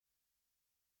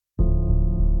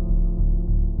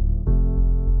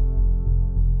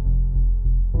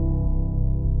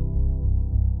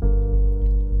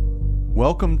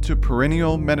Welcome to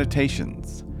Perennial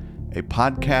Meditations, a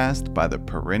podcast by the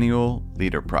Perennial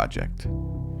Leader Project.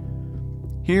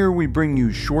 Here we bring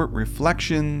you short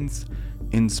reflections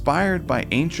inspired by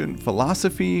ancient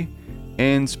philosophy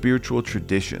and spiritual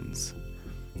traditions.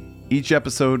 Each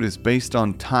episode is based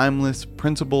on timeless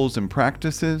principles and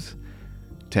practices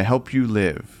to help you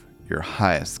live your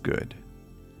highest good.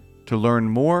 To learn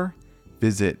more,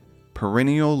 visit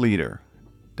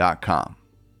perennialleader.com.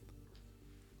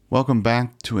 Welcome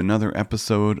back to another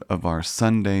episode of our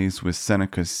Sundays with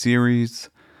Seneca series.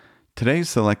 Today's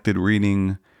selected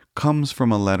reading comes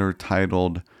from a letter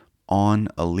titled On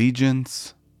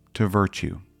Allegiance to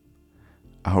Virtue.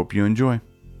 I hope you enjoy.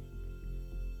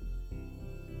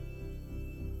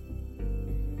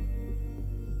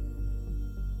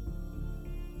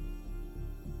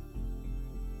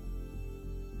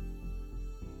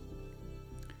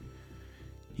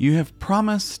 You have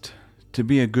promised to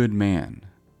be a good man.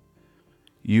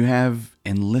 You have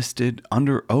enlisted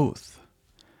under oath.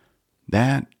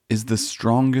 That is the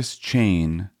strongest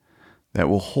chain that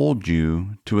will hold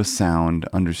you to a sound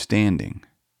understanding.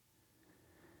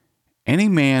 Any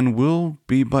man will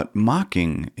be but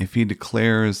mocking if he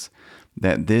declares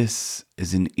that this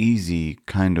is an easy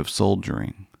kind of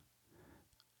soldiering.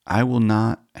 I will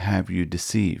not have you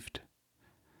deceived.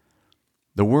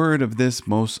 The word of this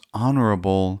most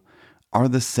honorable are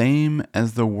the same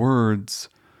as the words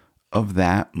of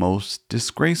that most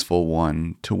disgraceful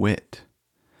one, to wit,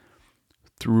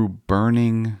 through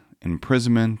burning,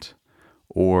 imprisonment,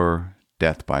 or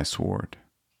death by sword.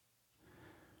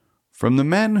 From the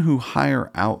men who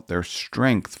hire out their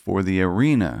strength for the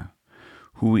arena,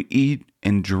 who eat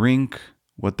and drink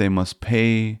what they must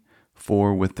pay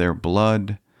for with their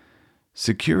blood,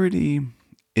 security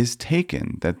is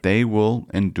taken that they will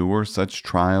endure such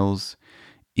trials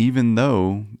even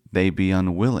though they be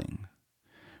unwilling.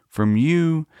 From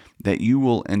you that you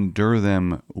will endure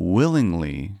them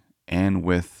willingly and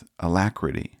with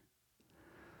alacrity.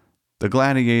 The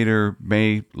gladiator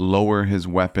may lower his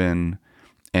weapon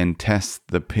and test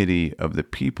the pity of the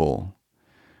people,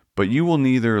 but you will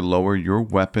neither lower your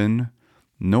weapon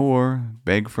nor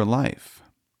beg for life.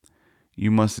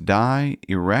 You must die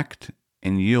erect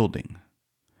and yielding.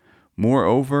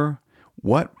 Moreover,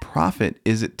 what profit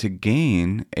is it to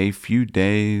gain a few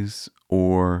days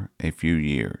or a few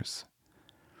years?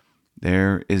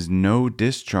 There is no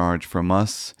discharge from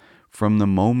us from the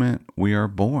moment we are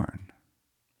born.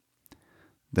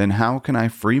 Then how can I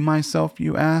free myself,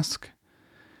 you ask?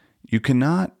 You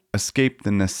cannot escape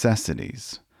the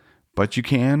necessities, but you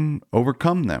can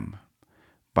overcome them.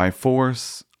 By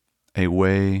force, a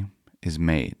way is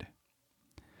made.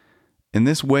 And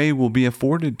this way will be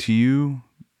afforded to you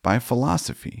by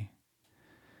philosophy.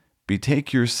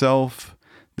 Betake yourself,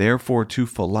 therefore, to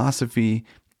philosophy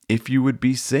if you would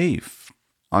be safe,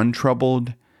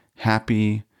 untroubled,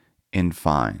 happy, and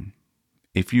fine,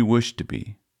 if you wish to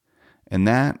be. And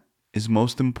that is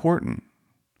most important.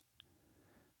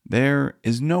 There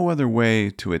is no other way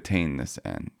to attain this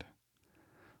end.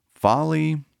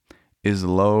 Folly is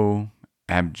low,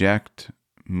 abject,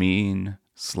 mean,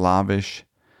 slavish,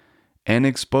 and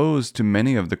exposed to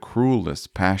many of the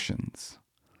cruelest passions.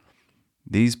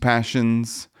 These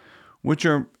passions, which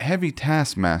are heavy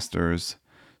taskmasters,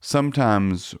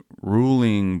 sometimes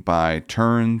ruling by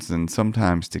turns and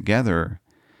sometimes together,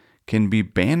 can be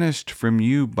banished from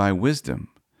you by wisdom,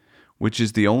 which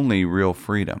is the only real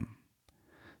freedom.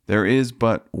 There is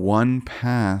but one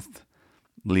path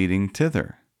leading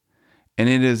thither, and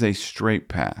it is a straight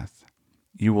path.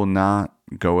 You will not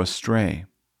go astray.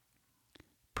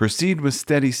 Proceed with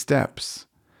steady steps,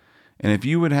 and if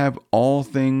you would have all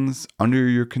things under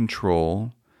your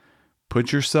control,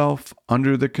 put yourself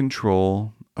under the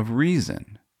control of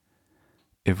reason.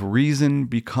 If reason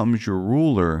becomes your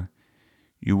ruler,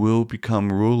 you will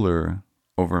become ruler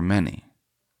over many.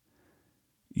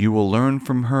 You will learn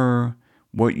from her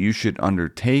what you should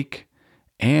undertake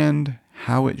and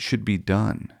how it should be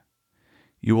done.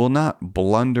 You will not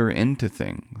blunder into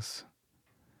things.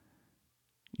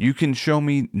 You can show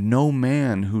me no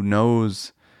man who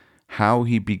knows how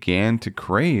he began to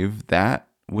crave that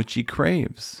which he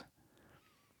craves.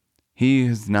 He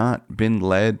has not been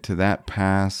led to that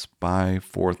pass by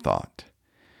forethought.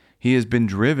 He has been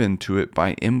driven to it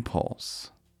by impulse.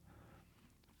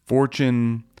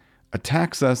 Fortune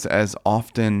attacks us as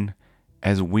often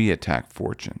as we attack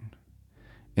fortune.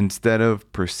 Instead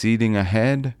of proceeding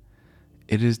ahead,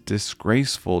 it is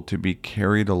disgraceful to be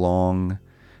carried along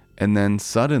and then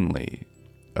suddenly,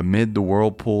 amid the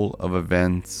whirlpool of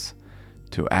events,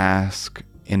 to ask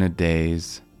in a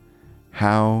daze,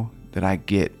 how did I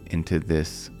get into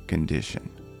this condition?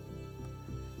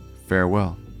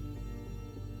 farewell.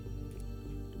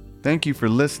 Thank you for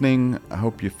listening. I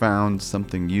hope you found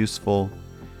something useful.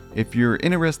 If you're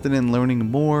interested in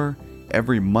learning more,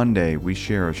 every Monday we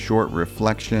share a short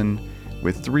reflection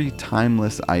with 3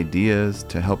 timeless ideas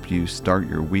to help you start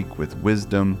your week with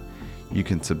wisdom. You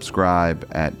can subscribe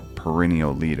at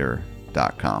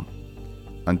perennialleader.com.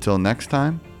 Until next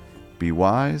time, be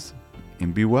wise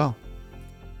and be well.